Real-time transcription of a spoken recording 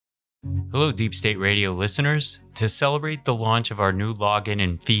Hello, Deep State Radio listeners. To celebrate the launch of our new login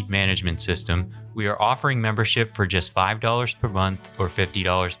and feed management system, we are offering membership for just $5 per month or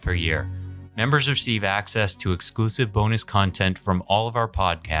 $50 per year. Members receive access to exclusive bonus content from all of our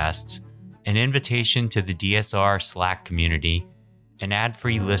podcasts, an invitation to the DSR Slack community, an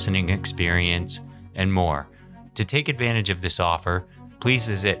ad-free listening experience, and more. To take advantage of this offer, please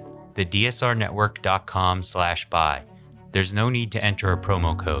visit thedsrnetwork.com/buy. There's no need to enter a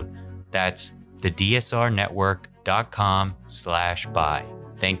promo code. That's thedsrnetwork.com/buy.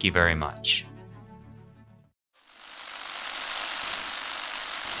 Thank you very much.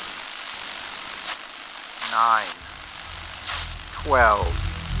 Nine, 12,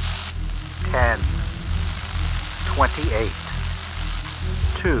 10, 28,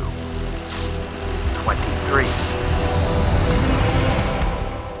 2, 23.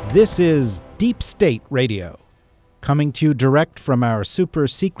 This is Deep State Radio, coming to you direct from our super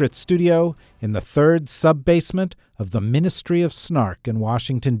secret studio in the third sub-basement of the Ministry of Snark in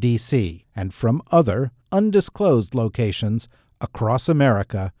Washington, D.C., and from other undisclosed locations across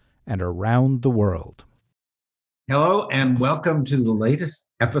America and around the world. Hello, and welcome to the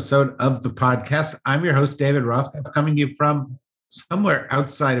latest episode of the podcast. I'm your host, David Roth, coming to you from somewhere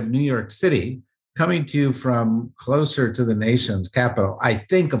outside of New York City, coming to you from closer to the nation's capital. I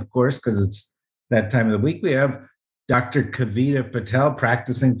think, of course, because it's that time of the week, we have Dr. Kavita Patel,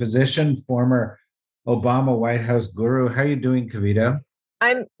 practicing physician, former Obama White House guru. How are you doing, Kavita?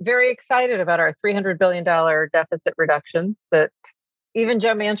 I'm very excited about our $300 billion deficit reductions that even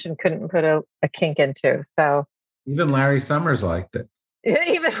Joe Manchin couldn't put a kink into. So even Larry Summers liked it.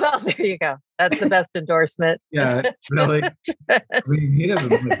 Well, there you go. That's the best endorsement. Yeah, really. I mean, he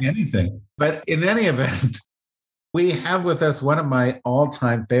doesn't like anything. But in any event, we have with us one of my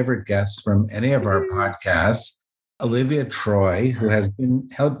all-time favorite guests from any of our podcasts, Olivia Troye, who has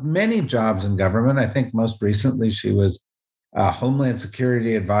held many jobs in government. I think most recently she was a Homeland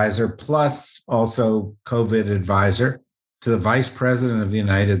Security advisor, plus also COVID advisor to the Vice President of the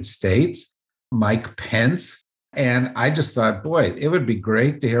United States, Mike Pence. And I just thought, boy, it would be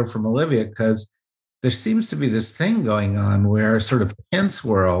great to hear from Olivia, because there seems to be this thing going on where sort of Pence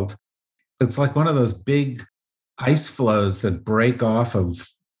world, it's like one of those big ice flows that break off of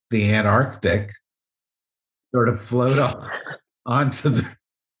the Antarctic, sort of float off onto the,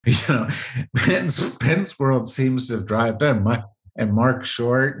 Pence world seems to have dried in. And Mark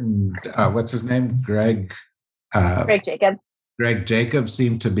Short and what's his name? Greg Jacob. Greg Jacob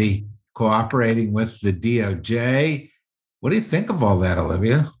seemed to be cooperating with the DOJ. What do you think of all that,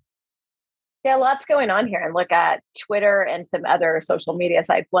 Olivia? Yeah, lots going on here. And look at Twitter and some other social media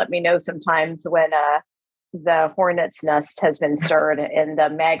sites. Let me know sometimes when the hornet's nest has been stirred in the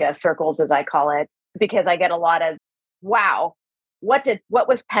MAGA circles, as I call it, because I get a lot of, wow, what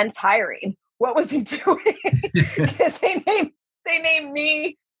was Pence hiring? What was he doing? Because they named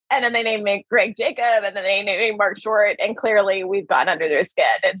me, and then they named Greg Jacob, and then they named Mark Short, and clearly we've gotten under their skin.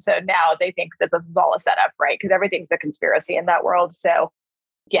 And so now they think that this is all a setup, right? Because everything's a conspiracy in that world. So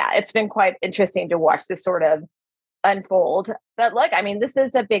yeah, it's been quite interesting to watch this sort of unfold. But look, I mean, this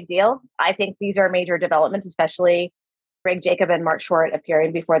is a big deal. I think these are major developments, especially Greg Jacob and Mark Short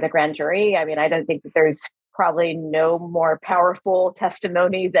appearing before the grand jury. I mean, I don't think that there's probably no more powerful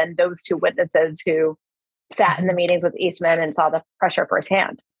testimony than those two witnesses who sat in the meetings with Eastman and saw the pressure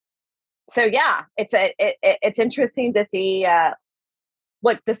firsthand. So yeah, it's interesting to see.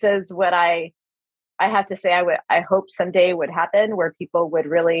 Look, this is what I have to say. I hope someday would happen where people would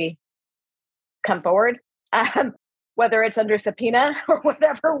really come forward, whether it's under subpoena or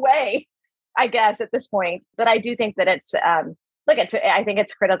whatever way, I guess at this point. But I do think that I think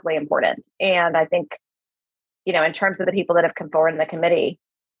it's critically important, and I think, in terms of the people that have come forward in the committee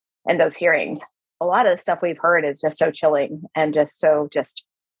and those hearings, a lot of the stuff we've heard is just so chilling and just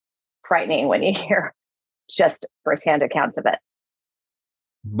frightening when you hear just firsthand accounts of it.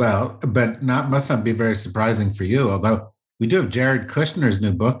 Well, but must not be very surprising for you, although we do have Jared Kushner's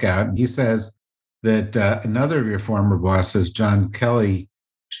new book out, and he says that another of your former bosses, John Kelly,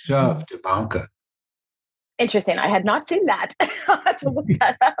 shoved Ivanka. Interesting. I had not seen that. I'll have to look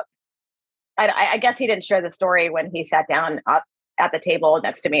that up. I guess he didn't share the story when he sat down at the table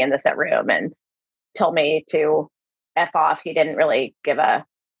next to me in the set room and told me to F off. He didn't really give a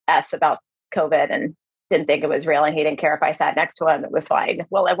S about COVID and didn't think it was real, and he didn't care if I sat next to him. It was fine.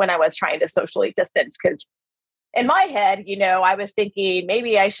 Well, when I was trying to socially distance, because in my head, I was thinking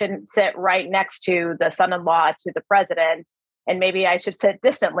maybe I shouldn't sit right next to the son-in-law to the president, and maybe I should sit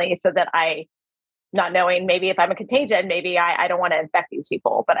distantly so that not knowing maybe if I'm a contagion, maybe I don't want to infect these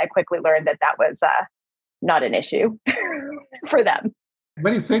people. But I quickly learned that was not an issue for them. What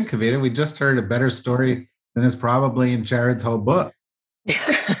do you think, Kavita? We just heard a better story than is probably in Jared's whole book.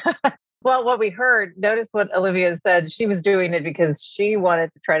 Well, what we heard, notice what Olivia said. She was doing it because she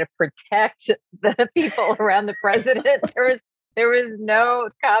wanted to try to protect the people around the president. There was no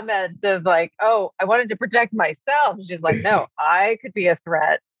comment of like, oh, I wanted to protect myself. She's like, no, I could be a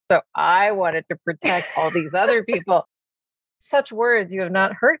threat. So I wanted to protect all these other people. Such words you have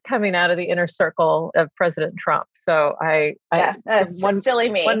not heard coming out of the inner circle of President Trump. So silly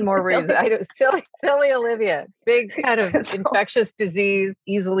me. One more reason. I know, silly Olivia. Big kind of infectious disease,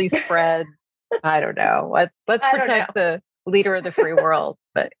 easily spread. I don't know. Let's protect the leader of the free world.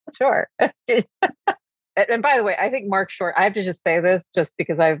 But sure. And by the way, I think Mark Short. I have to just say this, just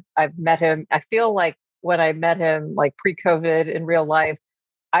because I've met him. I feel like when I met him, like pre-COVID in real life,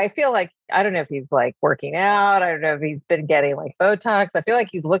 I feel like, I don't know if he's like working out. I don't know if he's been getting like Botox. I feel like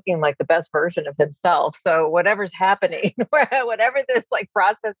he's looking like the best version of himself. So whatever's happening, whatever this like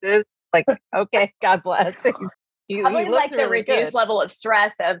process is, like, okay, God bless. Probably like the reduced level of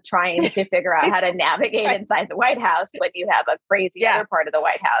stress of trying to figure out how to navigate inside the White House when you have a crazy other part of the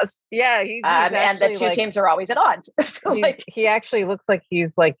White House. Yeah. And the two teams are always at odds. So he actually looks like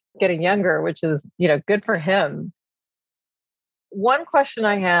he's like getting younger, which is, good for him. One question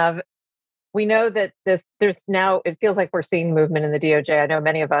I have, we know that there's now, it feels like we're seeing movement in the DOJ. I know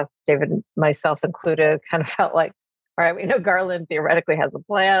many of us, David, myself included, kind of felt like, all right, we know Garland theoretically has a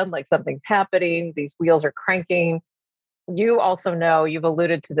plan, like something's happening, these wheels are cranking. You also know, you've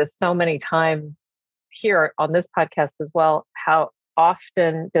alluded to this so many times here on this podcast as well, how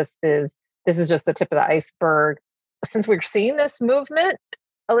often this is just the tip of the iceberg. Since we're seeing this movement,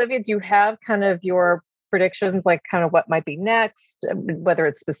 Olivia, do you have kind of your predictions, like kind of what might be next, whether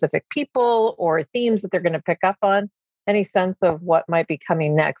it's specific people or themes that they're going to pick up on? Any sense of what might be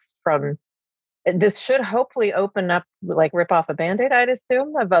coming next from this? Should hopefully open up, like rip off a Band-Aid, I'd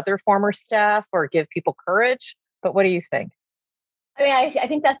assume, of other former staff or give people courage. But what do you think? I mean, I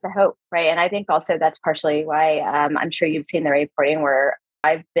think that's the hope, right? And I think also that's partially why I'm sure you've seen the reporting where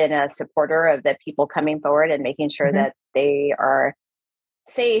I've been a supporter of the people coming forward and making sure that they are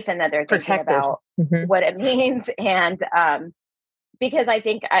safe and that they're thinking about what it means. And because I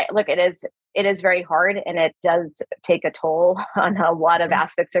think, it is very hard and it does take a toll on a lot of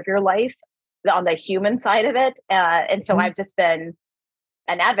aspects of your life on the human side of it. And so I've just been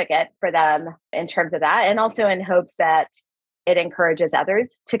an advocate for them in terms of that, and also in hopes that it encourages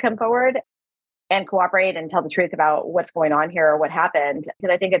others to come forward and cooperate and tell the truth about what's going on here or what happened,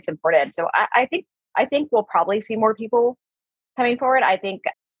 because I think it's important. So I think we'll probably see more people coming forward. I think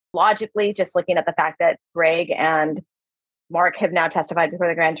logically, just looking at the fact that Greg and Mark have now testified before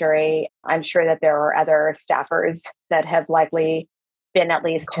the grand jury, I'm sure that there are other staffers that have likely been at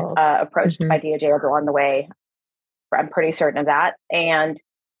least approached by DOJ along the way. I'm pretty certain of that. And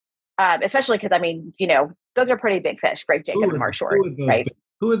especially because, those are pretty big fish, Greg Jacob and Mark Short, right?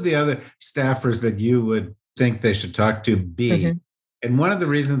 Who would the other staffers that you would think they should talk to be? And one of the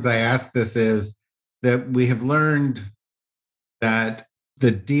reasons I ask this is that we have learned that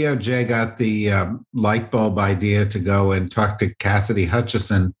the DOJ got the light bulb idea to go and talk to Cassidy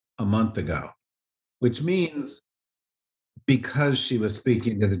Hutchison a month ago, which means because she was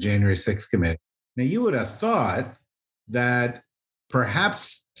speaking to the January 6th committee. Now, you would have thought that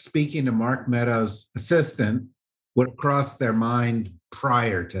perhaps speaking to Mark Meadows' assistant would have crossed their mind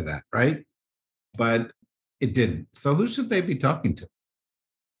prior to that, right? But it didn't. So who should they be talking to?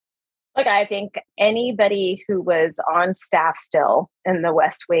 Look, I think anybody who was on staff still in the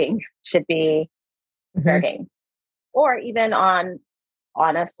West Wing should be fair game. Or even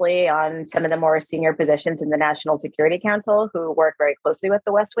honestly, on some of the more senior positions in the National Security Council who work very closely with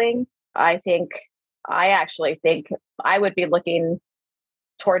the West Wing. I actually think I would be looking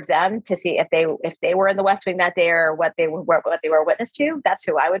towards them to see if they were in the West Wing that day or what they were witness to. That's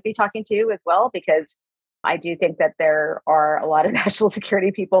who I would be talking to as well, because I do think that there are a lot of national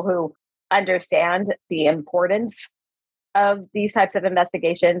security people who understand the importance of these types of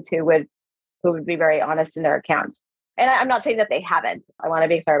investigations, who would be very honest in their accounts. And I'm not saying that they haven't. I want to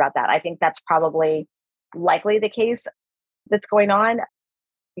be clear about that. I think that's probably likely the case that's going on.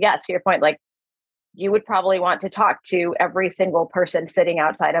 Yes, to your point, like you would probably want to talk to every single person sitting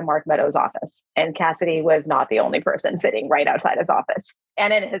outside of Mark Meadows' office. And Cassidy was not the only person sitting right outside his office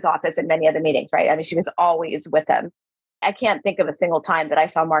and in his office in many of the meetings, right? I mean, she was always with him. I can't think of a single time that I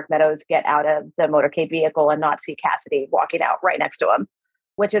saw Mark Meadows get out of the motorcade vehicle and not see Cassidy walking out right next to him,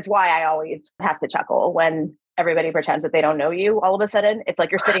 which is why I always have to chuckle when everybody pretends that they don't know you. All of a sudden, it's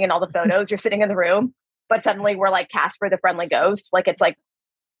like you're sitting in all the photos, you're sitting in the room, but suddenly we're like Casper the Friendly Ghost. Like it's like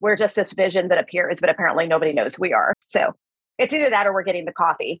we're just this vision that appears, but apparently nobody knows who we are. So It's either that or we're getting the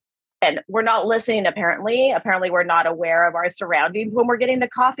coffee. And we're not listening, apparently. Apparently, we're not aware of our surroundings when we're getting the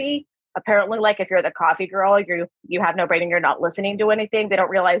coffee. Apparently, like if you're the coffee girl, you have no brain and you're not listening to anything. They don't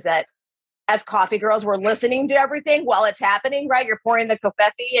realize that as coffee girls, we're listening to everything while it's happening, right? You're pouring the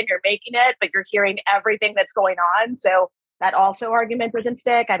coffee and you're making it, but you're hearing everything that's going on. So that also argument doesn't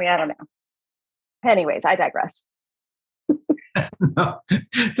stick. I mean, I don't know. Anyways, I digress. No,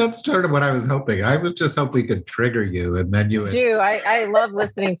 that's sort of what I was hoping. I was just hoping we could trigger you, and then you would. I love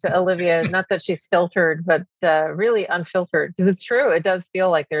listening to Olivia. Not that she's filtered, but really unfiltered. Because it's true. It does feel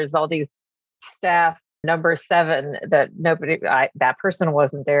like there's all these staff number 7 that that person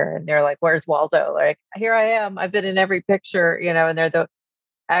wasn't there, and they're like, "Where's Waldo?" Like, here I am. I've been in every picture, and they're the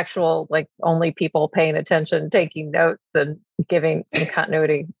actual like only people paying attention, taking notes, and giving some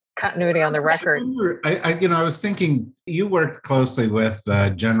continuity on the record. I was thinking you worked closely with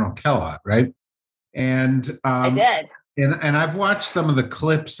General Kellogg, right? And I did. And I've watched some of the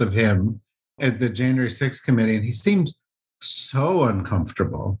clips of him at the January 6th committee, and he seems so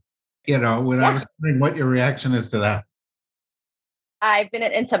uncomfortable. When I was wondering what your reaction is to that. I've been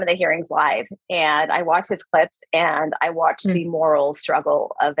in some of the hearings live, and I watched his clips, and I watched the moral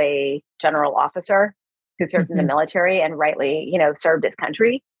struggle of a general officer who served in the military and rightly, served his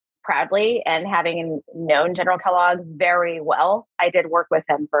country proudly. And having known General Kellogg very well, I did work with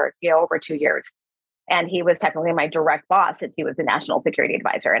him for, over 2 years. And he was technically my direct boss since he was a national security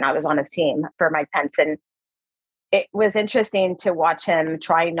advisor, and I was on his team for Mike Pence. And it was interesting to watch him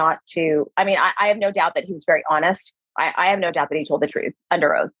try not to, I have no doubt that he was very honest. I have no doubt that he told the truth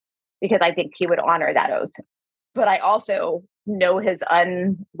under oath, because I think he would honor that oath. But I also know his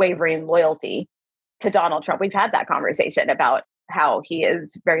unwavering loyalty to Donald Trump. We've had that conversation about how he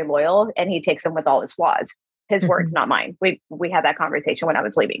is very loyal and he takes them with all his flaws. His words, not mine. We had that conversation when I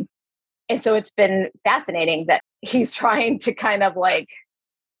was leaving. And so it's been fascinating that he's trying to kind of like,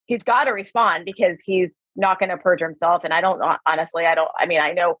 he's got to respond because he's not going to perjure himself. And I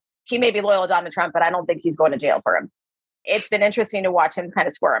know he may be loyal to Donald Trump, but I don't think he's going to jail for him. It's been interesting to watch him kind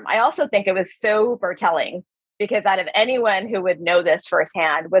of squirm. I also think it was super telling, because out of anyone who would know this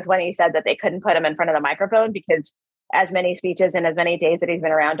firsthand was when he said that they couldn't put him in front of the microphone because as many speeches and as many days that he's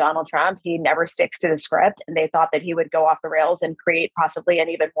been around Donald Trump, he never sticks to the script. And they thought that he would go off the rails and create possibly an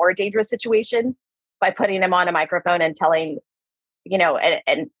even more dangerous situation by putting him on a microphone and telling,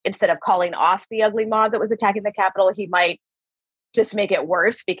 and instead of calling off the ugly mob that was attacking the Capitol, he might just make it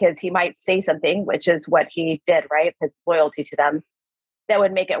worse because he might say something, which is what he did, right? His loyalty to them, that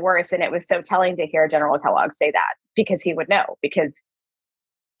would make it worse. And it was so telling to hear General Kellogg say that, because he would know, because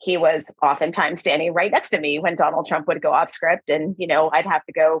he was oftentimes standing right next to me when Donald Trump would go off script. And, I'd have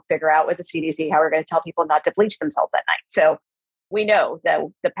to go figure out with the CDC how we're going to tell people not to bleach themselves at night. So we know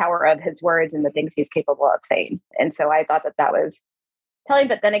the power of his words and the things he's capable of saying. And so I thought that was telling.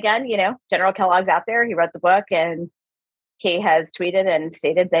 But then again, General Kellogg's out there. He wrote the book and he has tweeted and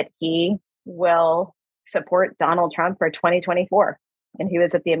stated that he will support Donald Trump for 2024. And he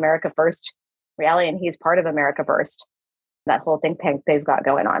was at the America First rally, and he's part of America First, that whole think tank they've got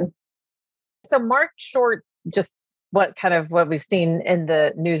going on. So Mark Short, just what we've seen in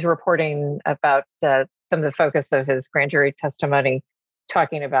the news reporting about some of the focus of his grand jury testimony,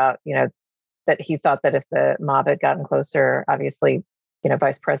 talking about, that he thought that if the mob had gotten closer, obviously,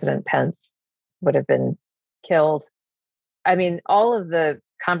 Vice President Pence would have been killed. I mean, all of the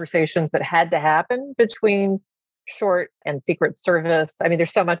conversations that had to happen between Short and Secret Service. I mean,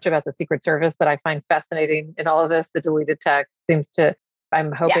 there's so much about the Secret Service that I find fascinating in all of this. The deleted text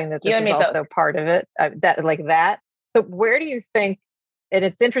I'm hoping that this is also part of it, that. But where do you think, and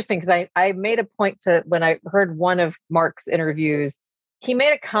it's interesting because I made a point to, when I heard one of Mark's interviews, he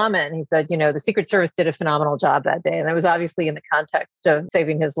made a comment. He said, the Secret Service did a phenomenal job that day. And that was obviously in the context of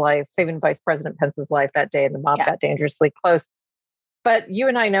saving his life, saving Vice President Pence's life that day. And the mob got dangerously close. But you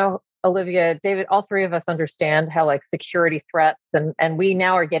and I know, Olivia, David, all three of us understand how security threats and we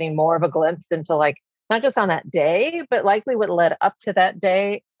now are getting more of a glimpse into not just on that day, but likely what led up to that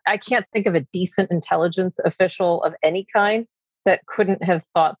day. I can't think of a decent intelligence official of any kind that couldn't have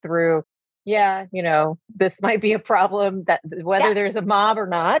thought through, this might be a problem, that whether there's a mob or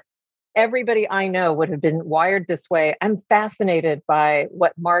not, everybody I know would have been wired this way. I'm fascinated by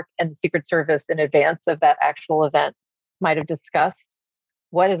what Mark and the Secret Service in advance of that actual event might have discussed.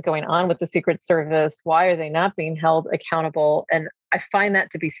 What is going on with the Secret Service? Why are they not being held accountable? And I find that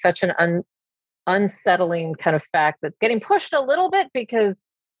to be such an unsettling kind of fact that's getting pushed a little bit because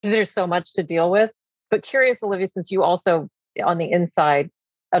there's so much to deal with. But curious, Olivia, since you also on the inside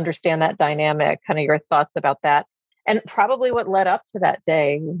understand that dynamic, kind of your thoughts about that, and probably what led up to that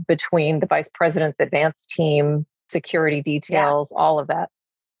day between the vice president's advance team security details, all of that.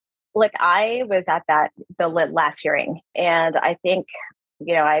 Like I was at the last hearing, and I think,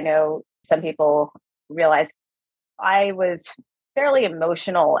 I know some people realize I was fairly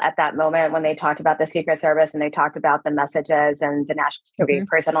emotional at that moment when they talked about the Secret Service and they talked about the messages and the national security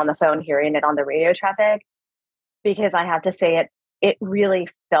person on the phone hearing it on the radio traffic, because I have to say it really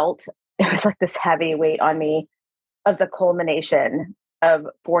felt, it was like this heavy weight on me of the culmination of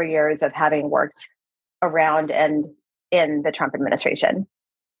 4 years of having worked around and in the Trump administration,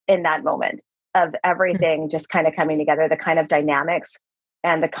 in that moment of everything just kind of coming together, the kind of dynamics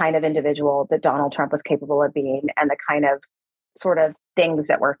and the kind of individual that Donald Trump was capable of being, and the kind of sort of things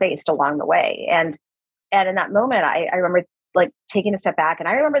that were faced along the way. And in that moment, I remember like taking a step back, and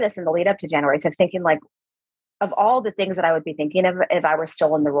I remember this in the lead up to January 6th, thinking like, of all the things that I would be thinking of if I were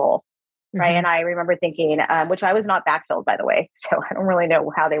still in the role. Right. And I remember thinking, which I was not backfilled, by the way. So I don't really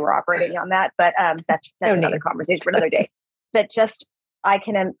know how they were operating on that, but that's another conversation for another day. But just, I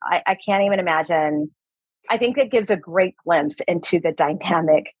can't even imagine. I think it gives a great glimpse into the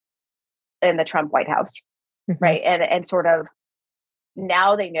dynamic in the Trump White House. Right. And sort of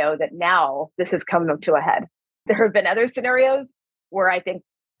now they know that now this is coming to a head. There have been other scenarios where I think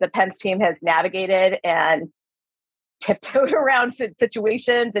the Pence team has navigated and tiptoed around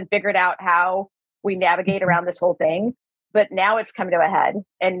situations and figured out how we navigate around this whole thing. But now it's come to a head,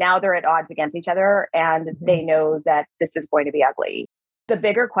 and now they're at odds against each other, and they know that this is going to be ugly. The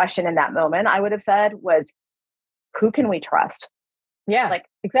bigger question in that moment, I would have said, was who can we trust? Yeah, like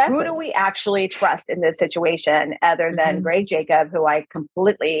exactly. Who do we actually trust in this situation other than Greg Jacob, who I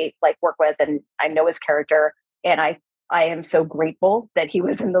completely work with, and I know his character. And I am so grateful that he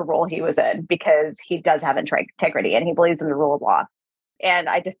was in the role he was in, because he does have integrity and he believes in the rule of law. And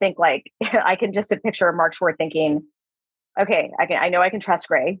I just think I can just picture Mark Short thinking, okay, I know I can trust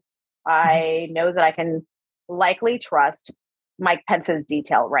Gray. I know that I can likely trust Mike Pence's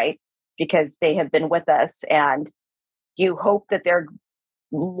detail, right? Because they have been with us, and you hope that they're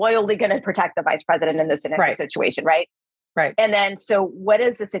loyally going to protect the vice president in this situation, right? Right. And then, so what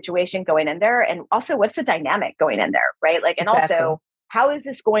is the situation going in there? And also, what's the dynamic going in there, right? And also, how is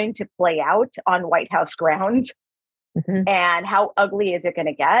this going to play out on White House grounds? And how ugly is it going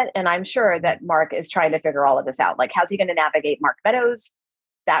to get? And I'm sure that Mark is trying to figure all of this out. How's he going to navigate Mark Meadows?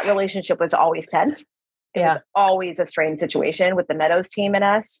 That relationship was always tense. It was always a strained situation with the Meadows team and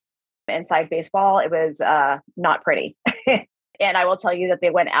us inside baseball. It was not pretty. And I will tell you that they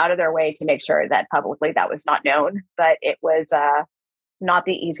went out of their way to make sure that publicly that was not known, but it was not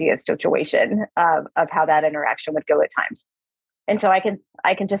the easiest situation of how that interaction would go at times. And so I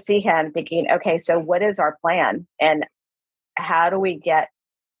can just see him thinking, okay, so what is our plan? And how do we get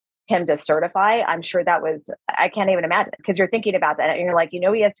him to certify? I'm sure I can't even imagine, because you're thinking about that and you're like,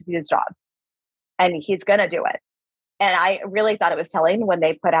 he has to do his job and he's going to do it. And I really thought it was telling when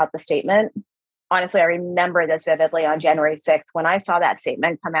they put out the statement. Honestly, I remember this vividly on January 6th when I saw that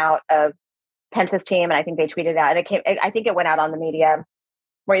statement come out of Pence's team, and I think they tweeted out, and I think it went out on the media,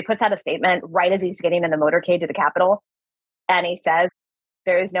 where he puts out a statement right as he's getting in the motorcade to the Capitol. And he says,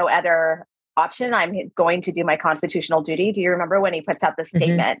 there is no other option. I'm going to do my constitutional duty. Do you remember when he puts out the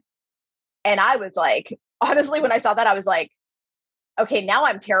statement? And I was like, honestly, when I saw that, I was like, okay, now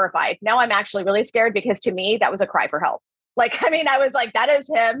I'm terrified. Now I'm actually really scared, because to me, that was a cry for help. I was like, that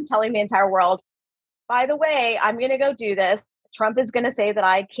is him telling the entire world, by the way, I'm going to go do this. Trump is going to say that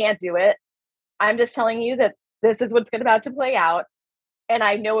I can't do it. I'm just telling you that this is what's about to play out. And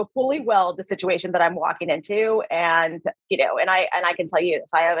I know fully well the situation that I'm walking into. And, and I can tell you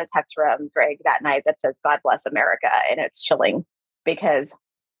this. I have a text from Greg that night that says, God bless America. And it's chilling, because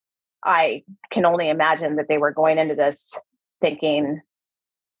I can only imagine that they were going into this thinking,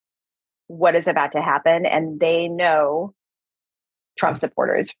 what is about to happen? And they know Trump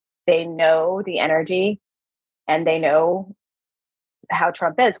supporters. They know the energy, and they know how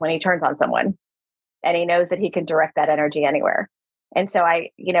Trump is when he turns on someone, and he knows that he can direct that energy anywhere. And so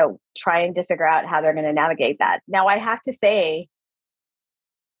trying to figure out how they're going to navigate that. Now, I have to say,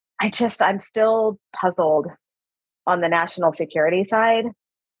 I'm still puzzled on the national security side.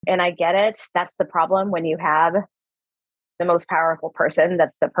 And I get it. That's the problem when you have the most powerful person.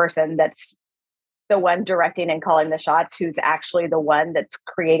 That's the person that's the one directing and calling the shots, who's actually the one that's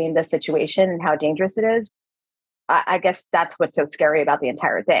creating the situation and how dangerous it is. I guess that's what's so scary about the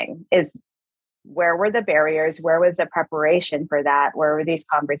entire thing is, where were the barriers? Where was the preparation for that? Where were these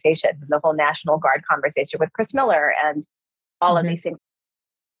conversations? The whole National Guard conversation with Chris Miller and all of these things.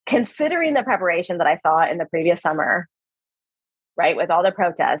 Considering the preparation that I saw in the previous summer, right, with all the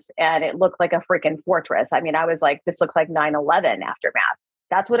protests, and it looked like a freaking fortress. I mean, I was like, this looks like 9/11 aftermath.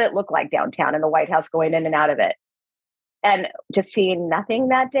 That's what it looked like downtown, in the White House, going in and out of it. And just seeing nothing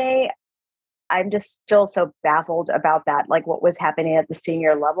that day, I'm just still so baffled about that, like what was happening at the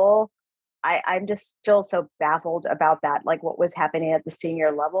senior level. I'm just still so baffled about that, like what was happening at the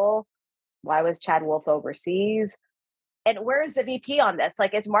senior level. Why was Chad Wolf overseas? And where's the VP on this?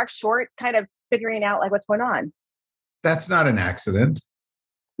 Like, is Mark Short kind of figuring out like what's going on? That's not an accident.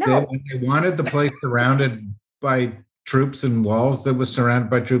 No. They wanted the place surrounded by troops and walls that was surrounded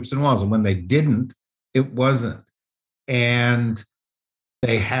by troops and walls. And when they didn't, it wasn't. And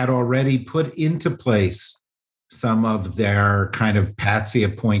they had already put into place some of their kind of patsy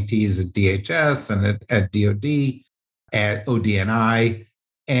appointees at DHS and at DOD, at ODNI.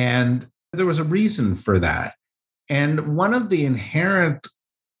 And there was a reason for that. And one of the inherent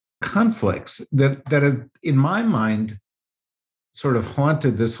conflicts that has, in my mind, sort of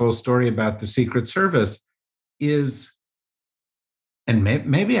haunted this whole story about the Secret Service is, and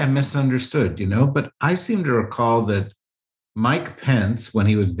maybe I misunderstood, but I seem to recall that Mike Pence, when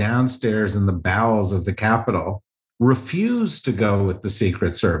he was downstairs in the bowels of the Capitol, refused to go with the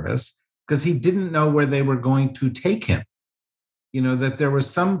Secret Service because he didn't know where they were going to take him. That there was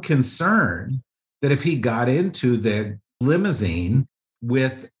some concern that if he got into the limousine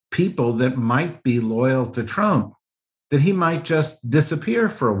with people that might be loyal to Trump, that he might just disappear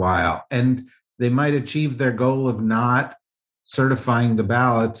for a while and they might achieve their goal of not certifying the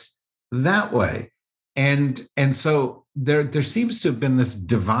ballots that way. And so there seems to have been this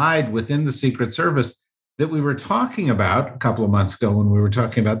divide within the Secret Service that we were talking about a couple of months ago when we were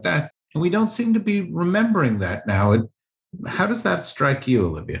talking about that. And we don't seem to be remembering that now. How does that strike you,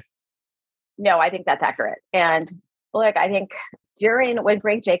 Olivia? No, I think that's accurate. And look, I think when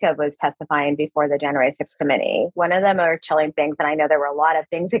Greg Jacob was testifying before the January 6th committee, one of them are chilling things. And I know there were a lot of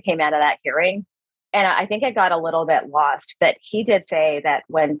things that came out of that hearing. And I think it got a little bit lost. But he did say that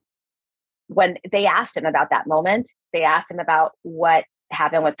when they asked him about that moment, they asked him about what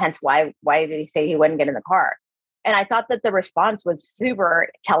happened with Pence. Why did he say he wouldn't get in the car? And I thought that the response was super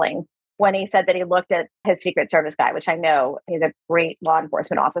telling when he said that he looked at his Secret Service guy, which I know he's a great law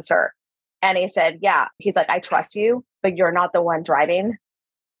enforcement officer. And he said, yeah, he's like, I trust you, but you're not the one driving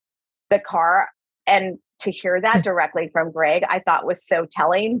the car. And to hear that directly from Greg, I thought was so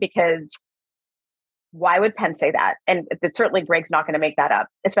telling, because why would Pence say that? And certainly Greg's not going to make that up,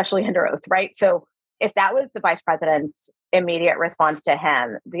 especially under oath, right? So if that was the vice president's immediate response to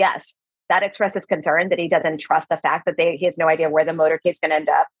him, yes, that expresses concern that he doesn't trust the fact that he has no idea where the motorcade's going to end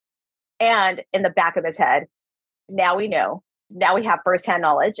up. And in the back of his head, now we know. Now we have firsthand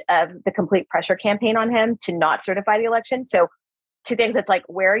knowledge of the complete pressure campaign on him to not certify the election. So two things, it's like,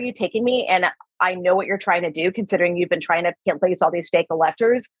 where are you taking me? And I know what you're trying to do, considering you've been trying to place all these fake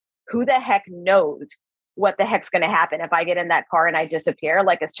electors. Who the heck knows what the heck's going to happen if I get in that car and I disappear?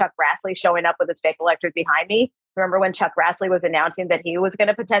 Like, is Chuck Grassley showing up with his fake electors behind me? Remember when Chuck Grassley was announcing that he was going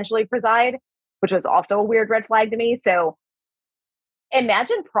to potentially preside, which was also a weird red flag to me. So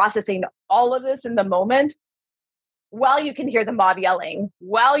imagine processing all of this in the moment while you can hear the mob yelling,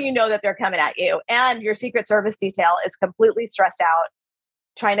 while you know that they're coming at you, and your Secret Service detail is completely stressed out,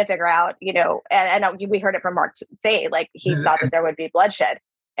 trying to figure out, and we heard it from Mark say, like, he thought that there would be bloodshed.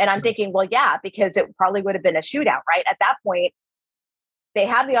 And I'm thinking, well, yeah, because it probably would have been a shootout, right? At that point, they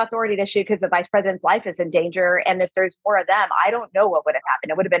have the authority to shoot because the vice president's life is in danger. And if there's more of them, I don't know what would have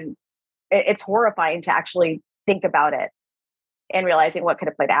happened. It would have been, it's horrifying to actually think about it and realizing what could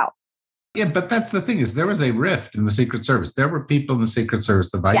have played out. Yeah, but that's the thing, is there was a rift in the Secret Service. There were people in the Secret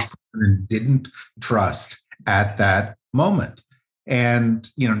Service the vice president didn't trust at that moment. And,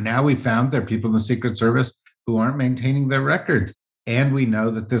 now we found there are people in the Secret Service who aren't maintaining their records. And we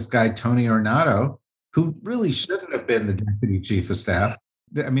know that this guy, Tony Ornato, who really shouldn't have been the deputy chief of staff.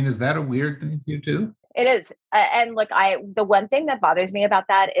 I mean, is that a weird thing to you too? It is. And look, the one thing that bothers me about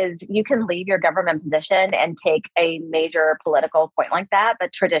that is you can leave your government position and take a major political point like that.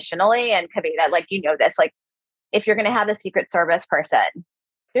 But traditionally, and Kavita, like, this, like, if you're going to have a Secret Service person,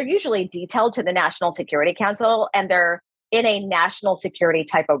 they're usually detailed to the National Security Council, and they're in a national security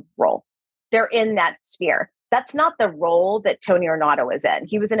type of role. They're in that sphere. That's not the role that Tony Ornato is in.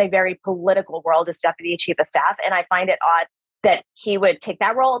 He was in a very political world as deputy chief of staff. And I find it odd that he would take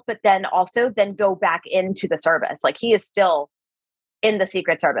that role, but then also go back into the service. Like, he is still in the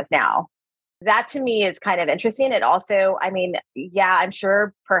Secret Service now. That to me is kind of interesting. It also, I mean, yeah, I'm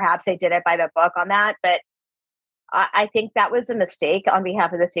sure perhaps they did it by the book on that, but I think that was a mistake on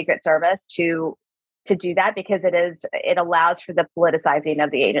behalf of the Secret Service to do that, because it allows for the politicizing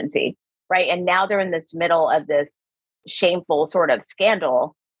of the agency, right? And now they're in this middle of this shameful sort of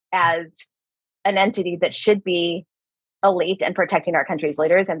scandal as an entity that should be elite and protecting our country's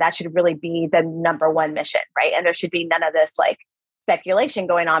leaders. And that should really be the number one mission, right? And there should be none of this like speculation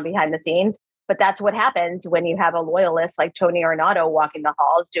going on behind the scenes. But that's what happens when you have a loyalist like Tony Ornato walking the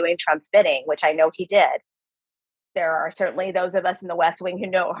halls doing Trump's bidding, which I know he did. There are certainly those of us in the West Wing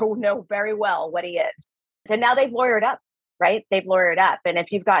who know very well what he is. And now they've lawyered up, right? They've lawyered up. And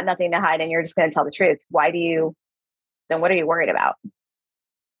if you've got nothing to hide and you're just going to tell the truth, what are you worried about?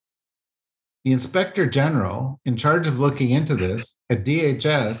 The Inspector General in charge of looking into this at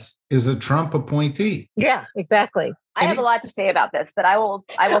DHS is a Trump appointee. Yeah, exactly. I have a lot to say about this, but I will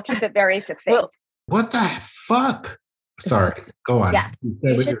keep it very succinct. What the fuck? Sorry, go on. Yeah,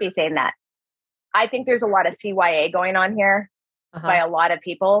 you should be saying that. I think there's a lot of CYA going on here by a lot of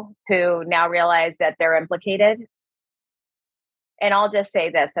people who now realize that they're implicated. And I'll just say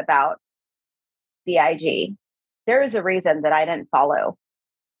this about the IG. There is a reason that I didn't follow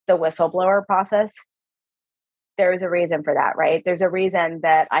the whistleblower process. There is a reason for that, right? There's a reason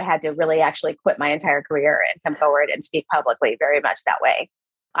that I had to really actually quit my entire career and come forward and speak publicly very much that way.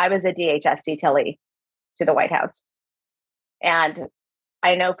 I was a DHS detailee to the White House. And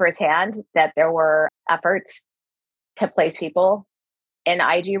I know firsthand that there were efforts to place people in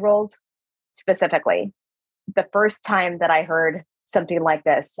IG roles specifically. The first time that I heard something like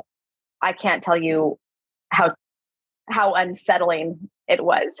this, I can't tell you how unsettling it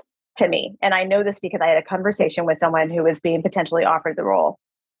was to me. And I know this because I had a conversation with someone who was being potentially offered the role.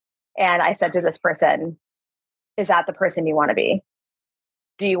 And I said to this person, is that the person you want to be?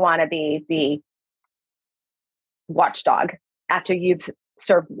 Do you want to be the watchdog after you've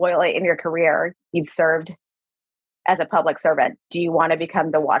served loyally in your career? You've served as a public servant. Do you want to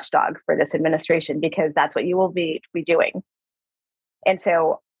become the watchdog for this administration? Because that's what you will be doing. And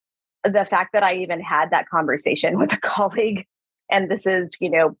so the fact that I even had that conversation with a colleague, and this is,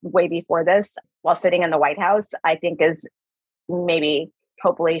 way before this, while sitting in the White House, I think is maybe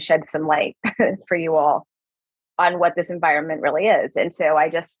hopefully shed some light for you all on what this environment really is. And so I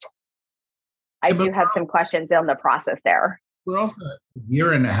do have some questions on the process there. We're also a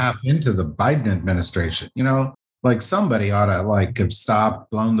year and a half into the Biden administration. Like somebody ought to have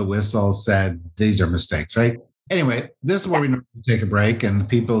stopped, blown the whistle, said, these are mistakes, right? Anyway, this is where we normally take a break. And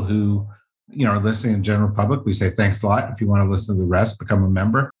people who, are listening in the general public, we say thanks a lot. If you want to listen to the rest, become a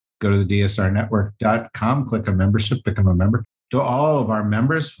member. Go to the dsrnetwork.com, click on membership, become a member. To all of our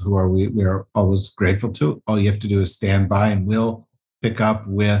members who we are always grateful to, all you have to do is stand by and we'll pick up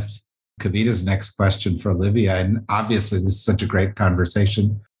with Kavita's next question for Olivia. And obviously, this is such a great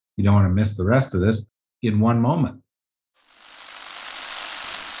conversation. You don't want to miss the rest of this in one moment.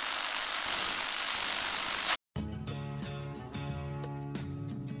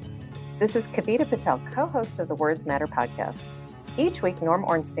 This is Kavita Patel, co-host of the Words Matter podcast. Each week, Norm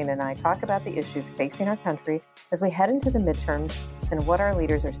Ornstein and I talk about the issues facing our country as we head into the midterms and what our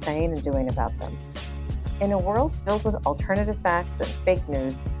leaders are saying and doing about them. In a world filled with alternative facts and fake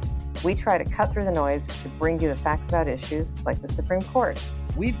news, we try to cut through the noise to bring you the facts about issues like the Supreme Court.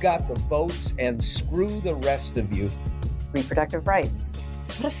 We've got the votes and screw the rest of you. Reproductive rights.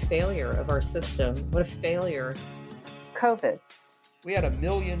 What a failure of our system. What a failure. COVID. We had 1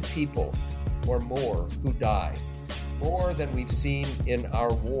 million people or more who died, more than we've seen in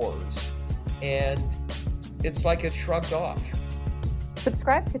our wars. And it's like it shrugged off.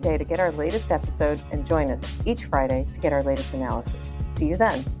 Subscribe today to get our latest episode and join us each Friday to get our latest analysis. See you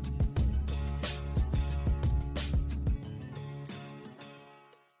then.